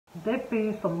they pay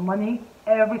you some money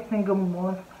every single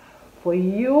month for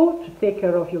you to take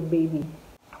care of your baby.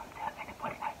 Don't tell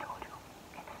anybody I told you.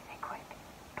 It's a secret.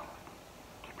 Don't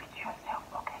keep it to yourself,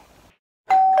 okay?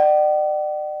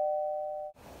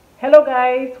 Hello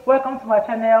guys, welcome to my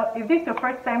channel. If this is your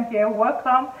first time here,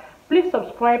 welcome. Please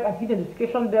subscribe and hit the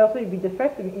notification bell so you'll be the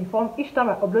first to be informed each time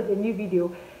I upload a new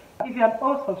video. If you're an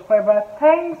old subscriber,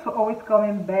 thanks for always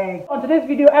coming back. On today's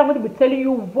video, I'm going to be telling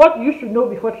you what you should know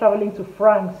before traveling to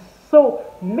France. So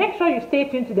make sure you stay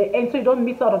tuned to the end so you don't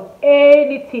miss out on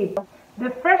any tip.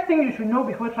 The first thing you should know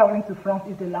before traveling to France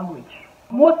is the language.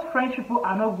 Most French people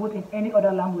are not good in any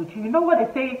other language. You know what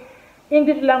they say?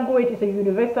 English language is a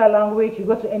universal language. You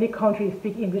go to any country, you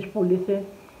speak English, people listen.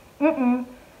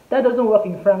 That doesn't work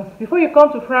in France. Before you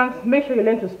come to France, make sure you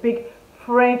learn to speak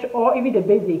French or even the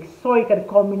basics so you can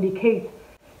communicate.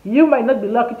 You might not be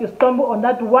lucky to stumble on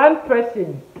that one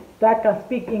person that can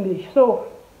speak English,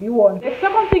 so you won. The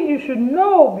second thing you should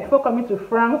know before coming to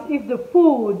France is the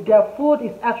food. Their food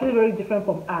is actually very different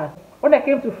from ours. When I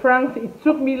came to France, it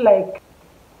took me like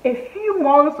a few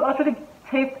months to actually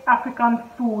taste African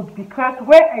food, because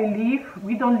where I live,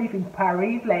 we don't live in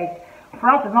Paris. Like,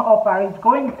 France is not all Paris.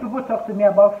 People talk to me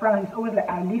about France, it's always like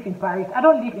I live in Paris. I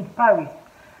don't live in Paris.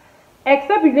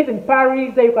 Except you live in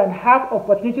Paris, that you can have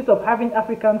opportunities of having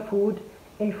African food.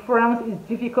 In France, it's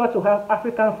difficult to have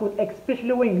African food,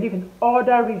 especially when you live in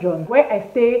other regions. Where I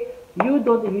stay, you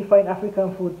don't even find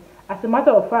African food. As a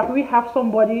matter of fact, we have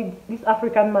somebody, this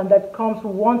African man, that comes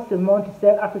once a month to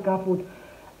sell African food.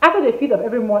 After the feed of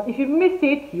every month, if you miss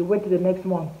it, you wait to the next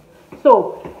month.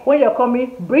 So when you're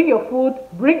coming, bring your food,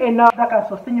 bring enough that can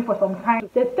sustain you for some time.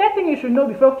 The third thing you should know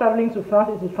before traveling to France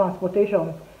is the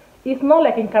transportation. It's not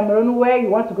like in Cameroon where you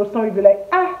want to go somewhere, you'll be like,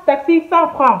 taxi,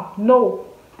 100 francs. No,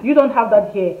 you don't have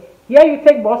that here. Here you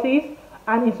take buses,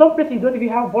 and in some places you don't even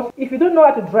have buses. If you don't know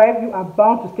how to drive, you are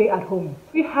bound to stay at home.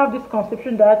 We have this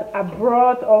conception that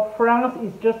abroad or France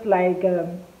is just like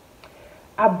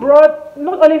abroad,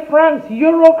 not only France,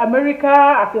 Europe, America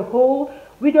as a whole.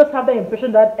 We just have the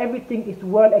impression that everything is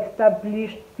well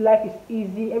established, life is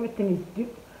easy, everything is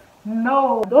deep.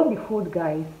 No, don't be fooled,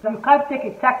 guys. You can't take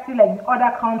a taxi like in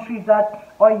other countries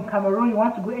or in Cameroon, you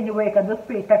want to go anywhere, you can just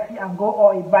pay a taxi and go,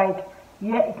 or a bike.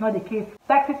 Yeah, it's not the case.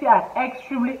 Taxis are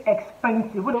extremely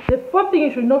expensive. The first thing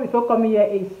you should know before coming here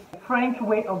is French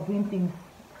way of doing things.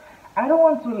 I don't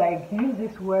want to like use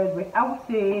this word, but I would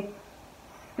say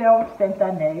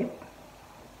self-centeredness.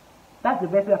 That's the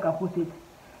best way I can put it.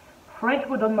 French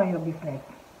people don't mind your business.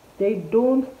 They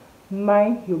don't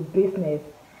mind your business.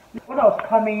 When I was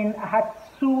coming, I had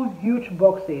 2 huge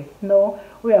boxes. No,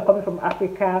 we are coming from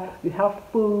Africa. We have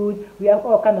food. We have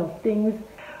all kind of things.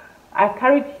 I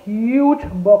carried huge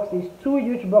boxes, 2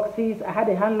 huge boxes. I had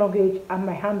a hand luggage and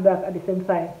my handbag at the same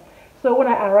time. So when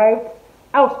I arrived,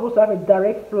 I was supposed to have a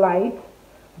direct flight,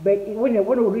 but when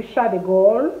we reached Charles de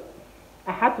Gaulle,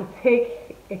 I had to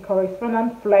take a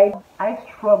correspondent flight. I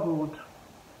struggled.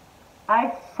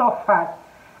 I suffered,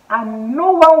 and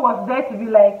no one was there to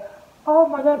be like, oh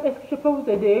madam, excuse me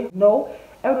today. No,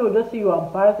 everyone will just see you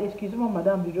and pass. Excuse me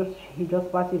madam, he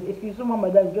just passes. Excuse me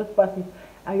madam, he just passes,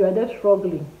 and you are there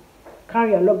struggling.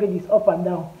 Carry your luggage up and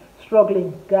down,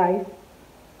 struggling. Guys,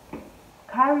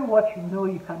 carry what you know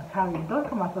you can carry. Don't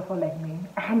come and suffer like me.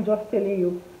 I'm just telling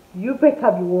you, you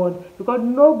better be warned, because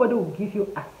nobody will give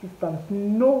you assistance.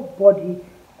 Nobody.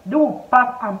 They will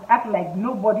pass and act like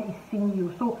nobody is seeing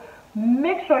you. So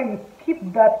make sure you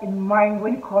keep that in mind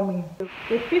when coming.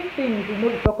 The fifth thing you know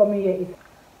before coming here is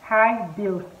high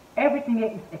bills. Everything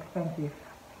here is expensive.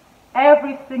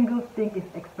 Every single thing is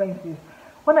expensive.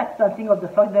 When I start thinking of the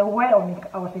fact that when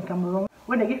I was in Cameroon,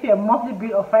 when they give you a monthly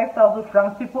bill of 5,000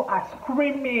 francs, people are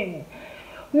screaming.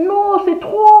 Non, c'est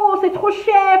trop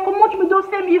cher. Comment tu me donnes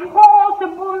 5,000 francs? C'est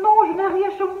bon, non, je n'ai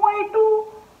rien chez moi et tout.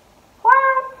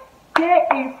 What? Here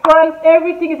in France,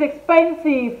 everything is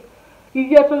expensive.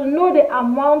 You have to know the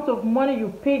amount of money you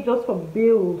pay just for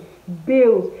bills.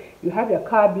 Bills. You have your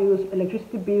car bills,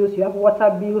 electricity bills, you have water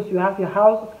bills, you have your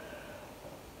house,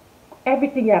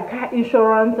 everything, your car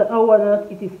insurance and all that.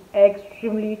 It is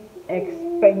extremely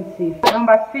expensive.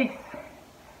 Number 6,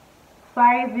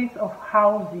 sizes of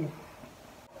houses.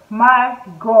 My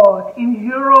God, in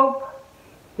Europe,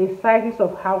 the sizes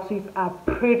of houses are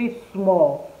pretty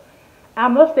small.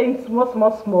 I'm not saying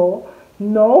small.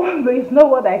 No, but it's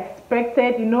not what I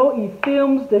expected. You know, in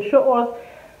films, they show us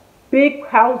big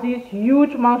houses,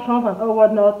 huge mansions and all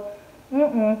whatnot.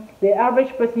 The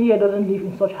average person here doesn't live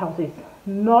in such houses.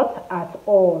 Not at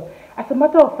all. As a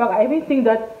matter of fact, I even think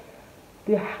that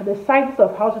the sizes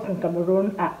of houses in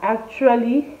Cameroon are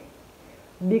actually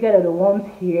bigger than the ones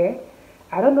here.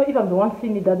 I don't know if I'm the one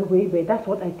seeing it that way, but that's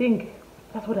what I think.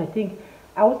 That's what I think.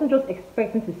 I wasn't just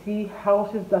expecting to see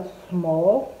houses that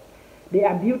small. They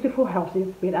are beautiful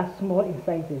houses, but are small in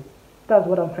sizes. That's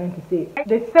what I'm trying to say.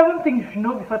 The seventh thing you should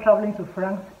know before traveling to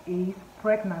France is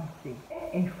pregnancy.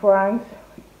 In France,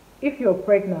 if you're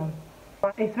pregnant,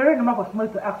 it's very normal for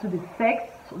somebody to ask you the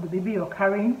sex of the baby you're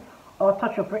carrying, or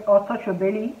touch your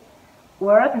belly.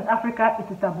 Whereas in Africa,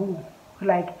 it is taboo.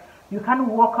 Like, you can't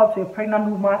walk up to a pregnant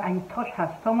woman and you touch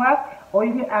her stomach, or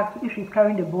even ask if she's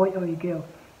carrying a boy or a girl.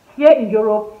 Here in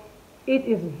Europe, it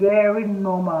is very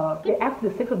normal. They ask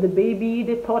the sex of the baby,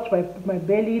 they touch my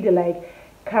belly, they like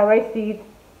caress it.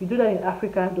 You do that in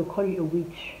Africa, they'll call you a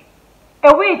witch.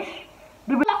 A witch!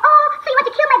 They'll be like, oh, so you want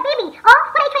to kill my baby?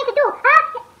 Oh, what are you trying to do?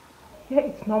 Huh? Yeah,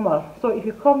 it's normal. So if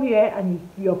you come here and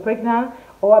you're pregnant,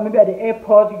 or maybe at the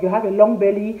airport, you have a long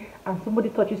belly and somebody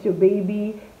touches your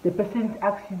baby, the person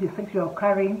asks you the sex you're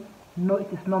carrying, no,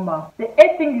 it is normal. The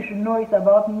eighth thing you should know is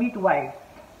about midwives.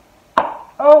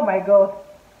 Oh my God.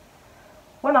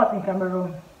 When I was in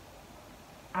Cameroon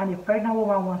and a pregnant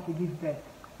woman wants to give birth,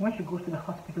 when she goes to the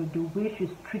hospital, the way she's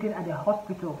treated at the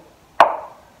hospital,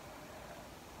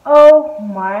 oh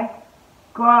my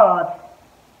God.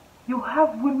 You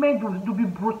have women who be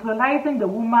brutalizing the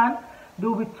woman.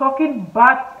 They'll be talking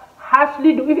bad,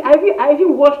 harshly. I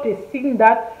even watched a scene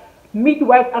that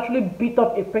midwife actually beat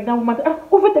up a pregnant woman.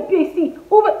 Over the PAC,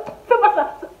 over,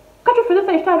 can't you feel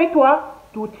ça avec toi?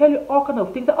 They will tell you all kinds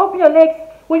of things. Open your legs.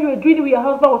 When you were doing it with your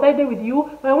husband, was I there with you?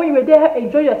 When you were there,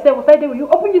 enjoy yourself, was I there with you?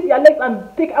 Open your legs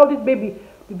and take out this baby.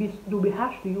 They'll be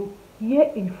harsh to you.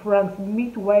 Here in France,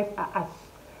 midwives are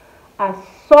as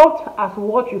soft as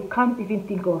what you can't even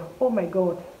think of. Oh my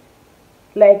God.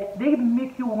 Like, they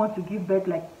make you want to give birth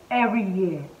like every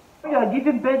year. When you are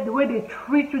giving birth, the way they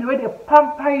treat you, the way they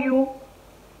pamper you,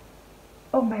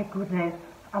 oh my goodness.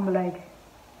 I'm like,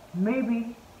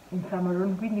 maybe in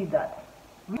Cameroon we need that.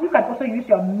 You can also use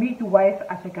your midwife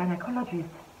as a gynecologist.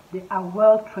 They are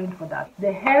well trained for that. The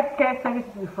healthcare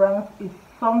services in France is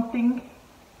something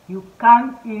you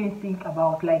can't even think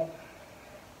about. Like,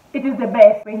 it is the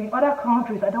best. In other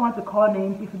countries, I don't want to call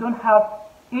names, if you don't have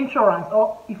insurance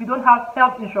or if you don't have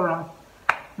health insurance,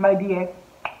 my dear,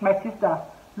 my sister,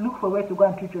 look for where to go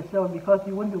and treat yourself, because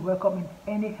you won't be welcome in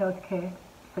any healthcare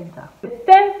center. The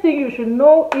 10th thing you should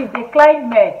know is the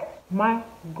climate. My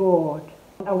God,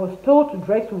 I was told to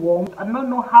dress warm. I don't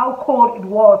know how cold it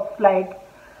was. Like,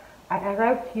 I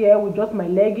arrived here with just my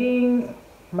leggings,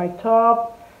 my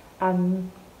top, and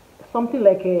something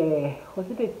like a, was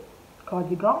it a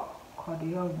cardigan?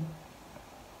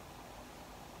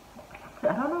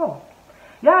 I don't know.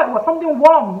 Yeah, it was something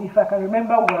warm, if I can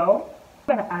remember well.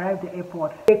 When I arrived at the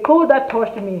airport, the cold that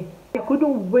touched me, I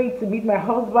couldn't wait to meet my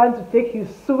husband, to take his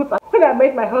suit. When I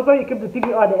met my husband, he came to pick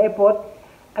me up at the airport.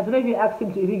 I don't even ask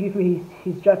him to even give me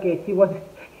his jacket.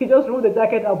 He just rolled the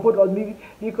jacket and put on me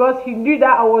because he knew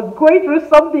that I was going through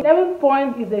something. 11th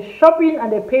point is the shopping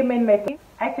and the payment method.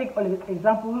 I take all the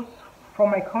examples from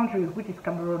my country, which is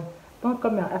Cameroon. Don't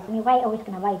come here and ask me why always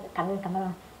gonna buy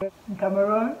Cameroon. In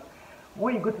Cameroon,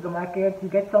 when you go to the market, you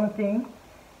get something,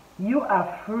 you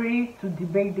are free to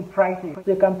debate the prices.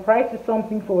 They can price you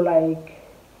something for like,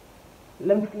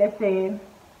 let's say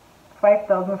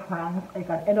 5,000 francs. I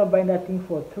can end up buying that thing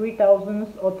for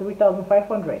 3,000 or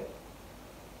 3,500.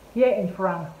 Here in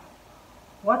France,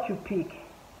 what you pick,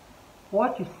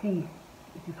 what you see,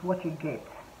 it is what you get.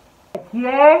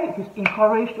 Here, it is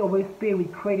encouraged to always pay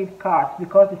with credit cards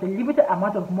because it's a limited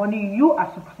amount of money you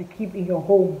are supposed to keep in your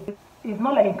home. It's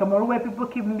not like in Cameroon where people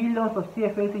keep millions of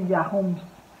CFAs in their homes.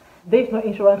 There is no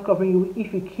insurance covering you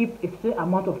if you keep a certain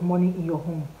amount of money in your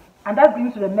home. And that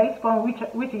brings to the next point,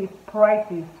 which is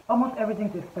prices. Almost everything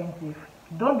is expensive.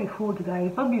 Don't be fooled,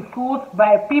 guys. Don't be fooled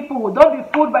by people. Don't be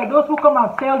fooled by those who come and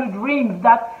sell you dreams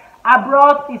that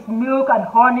abroad is milk and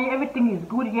honey. Everything is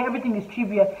good here. Everything is cheap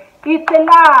here. It's a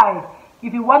lie.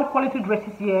 If you want quality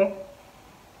dresses here,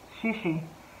 shishi.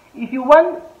 If you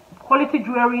want quality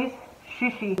jewelries,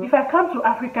 shishi. If I come to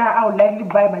Africa, I will likely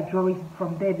buy my jewelries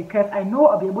from there because I know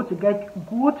I'll be able to get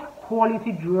good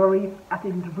quality jewelries at a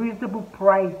reasonable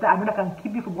price that I know I can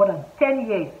keep it for more than 10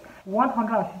 years.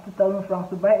 150,000 francs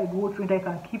to buy a gold ring that you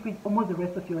can keep it almost the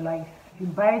rest of your life. If you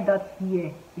buy that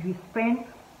here, if you spend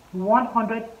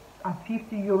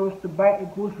 150 euros to buy a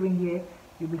gold ring here,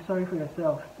 you'll be sorry for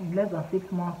yourself. In less than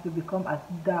 6 months, you'll become as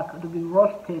dark, you'll be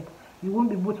rusted. You won't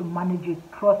be able to manage it.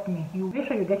 Trust me. You make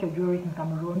sure you get your jewelry in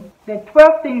Cameroon. The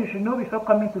 12th thing you should know before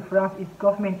coming to France is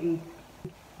government aid.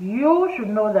 You should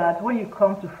know that when you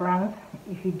come to France,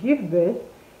 if you give birth,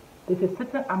 there's a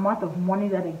certain amount of money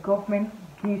that the government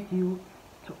gives you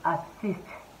to assist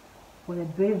for the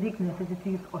basic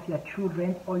necessities of your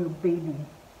children or your baby.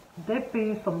 They pay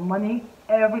you some money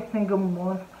every single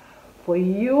month for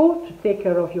you to take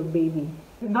care of your baby.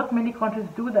 Not many countries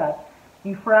do that.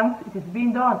 In France, it is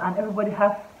being done, and everybody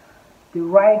has the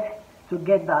right to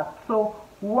get that. So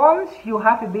once you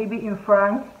have a baby in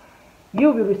France,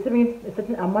 you'll be receiving a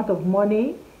certain amount of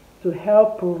money to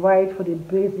help provide for the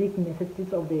basic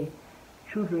necessities of the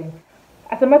children.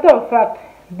 As a matter of fact,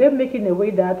 they're making a way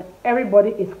that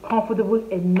everybody is comfortable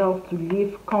enough to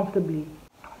live comfortably.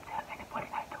 Don't tell anybody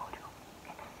I told you.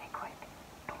 It's a secret.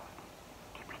 Don't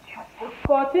keep it to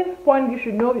yourself. The 14th point you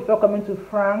should know before coming to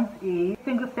France is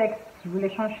single-sex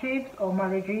relationships or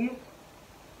marriages.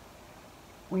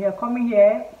 When you're coming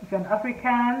here, if you're an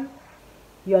African,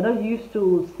 you are not used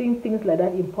to seeing things like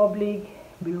that in public,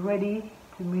 be ready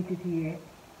to meet it here.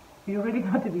 You're ready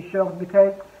not to be shocked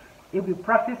because it will be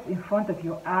practiced in front of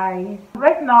your eyes.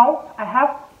 Right now, I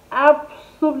have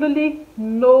absolutely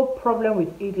no problem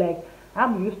with it. Like,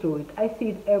 I'm used to it. I see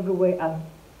it everywhere and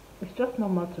it's just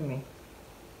normal to me.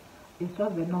 It's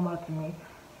just very normal to me.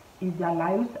 It's their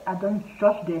lives. I don't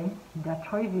judge them. Their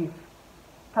choices.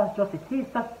 That's just it is.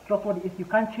 That's just what it is. You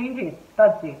can't change it.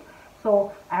 That's it.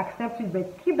 So I accept it,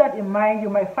 but keep that in mind. You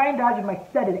might find out, you might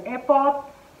see that at the airport.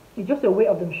 It's just a way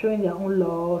of them showing their own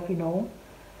love, you know.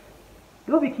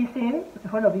 Don't be kissing in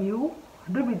front of you.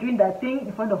 Don't be doing that thing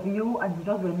in front of you, and it's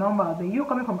just very normal. But you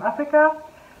coming from Africa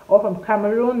or from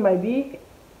Cameroon might be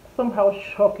somehow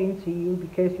shocking to you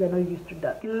because you are not used to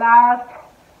that. Last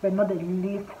but not the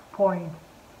least point,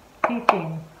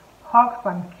 kissing. Hugs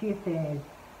and kisses.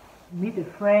 Meet a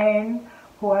friend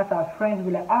who has our friends,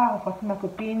 be like, voici ma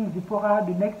copine, Zipporah.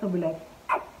 The next one will be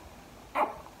like,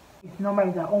 it's normal,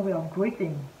 it's our own way of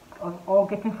greeting or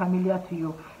getting familiar to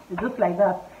you. It's just like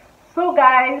that. So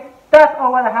guys, that's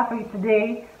all what I have for you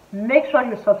today. Make sure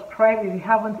you subscribe if you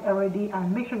haven't already,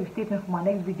 and make sure you stay tuned for my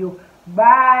next video.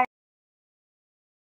 Bye.